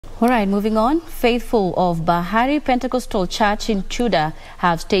All right, moving on. Faithful of Bahari Pentecostal Church in Tudor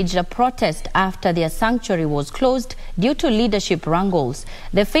have staged a protest after their sanctuary was closed due to leadership wrangles.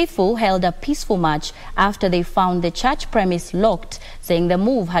 The faithful held a peaceful march after they found the church premise locked, saying the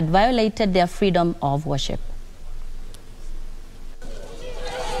move had violated their freedom of worship.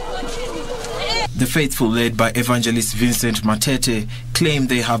 The faithful, led by Evangelist Vincent Matete, claim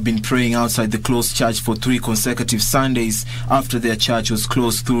they have been praying outside the closed church for 3 consecutive Sundays after their church was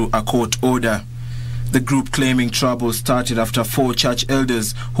closed through a court order. The group claiming trouble started after 4 church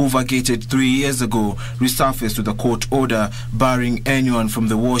elders who vacated 3 years ago resurfaced with a court order barring anyone from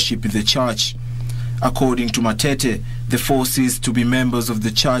the worship in the church. According to Matete, the 4 ceased to be members of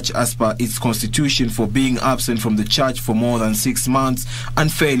the church as per its constitution for being absent from the church for more than 6 months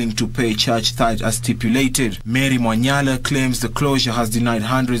and failing to pay church tithe as stipulated. Mary Mwanyala claims the closure has denied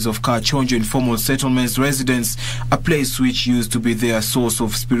hundreds of Kachonjo informal settlements residents a place which used to be their source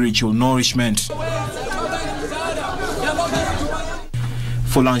of spiritual nourishment.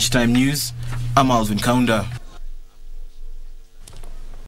 For Lunchtime News, I'm Alvin Kaunda.